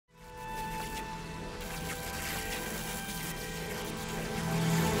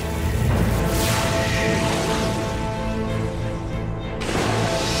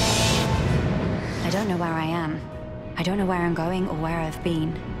where I am. I don't know where I'm going or where I've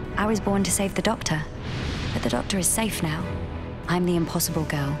been. I was born to save the Doctor, but the Doctor is safe now. I'm the impossible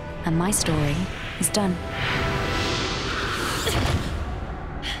girl, and my story is done.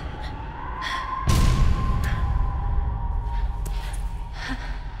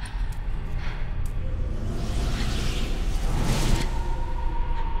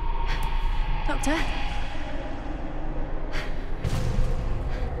 Doctor?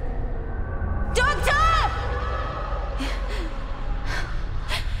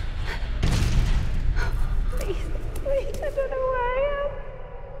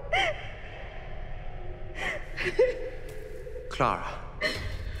 Clara,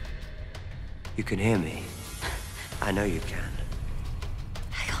 you can hear me. I know you can.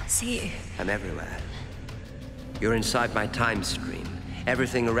 I can't see you. I'm everywhere. You're inside my time stream.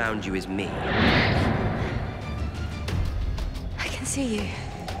 Everything around you is me. I can see you.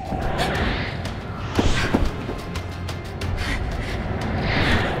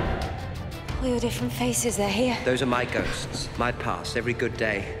 All your different faces, they're here. Those are my ghosts. My past. Every good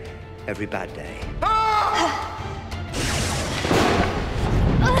day, every bad day.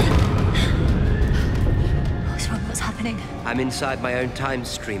 What's wrong? What's happening? I'm inside my own time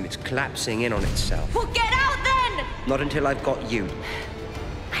stream. It's collapsing in on itself. Well, get out then! Not until I've got you.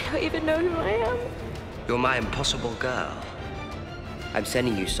 I don't even know who I am. You're my impossible girl. I'm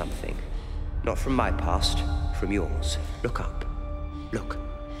sending you something. Not from my past, from yours. Look up. Look.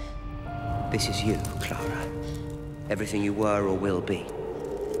 This is you, Clara. Everything you were or will be.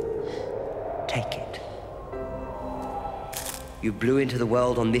 Take it. You blew into the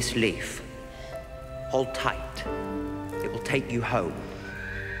world on this leaf. Hold tight. It will take you home.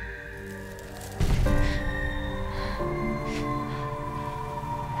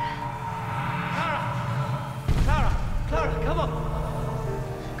 Clara, come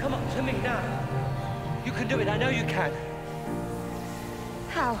on. Come on, to me now. You can do it, I know you can.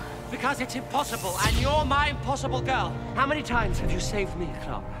 How? Because it's impossible, and you're my impossible girl. How many times have you saved me,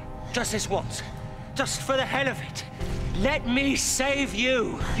 Clara? Just this once. Just for the hell of it. Let me save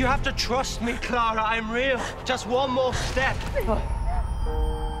you. You have to trust me, Clara. I'm real. Just one more step.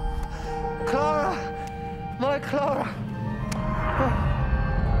 Clara! My Clara!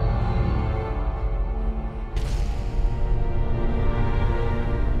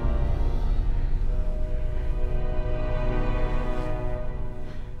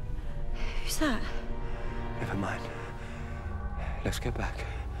 Who's that? Never mind. Let's get back.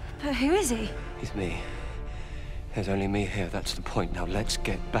 But who is he? It's me. There's only me here, that's the point. Now let's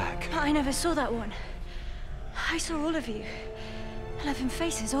get back. But I never saw that one. I saw all of you. 11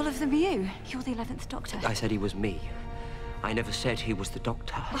 faces, all of them you. You're the 11th Doctor. I said he was me. I never said he was the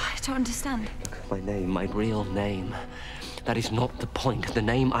Doctor. Oh, I don't understand. Look, my name, my real name. That is not the point. The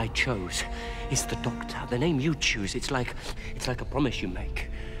name I chose is the Doctor. The name you choose, it's like a promise you make.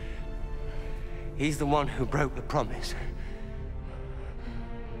 He's the one who broke the promise.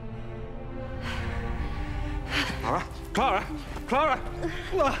 Clara? Clara? Clara!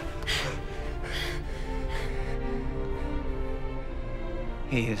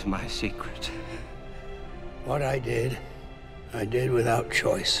 Here's my secret. What I did without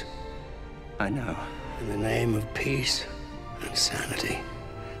choice. I know. In the name of peace and sanity.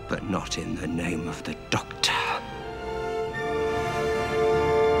 But not in the name of the Doctor.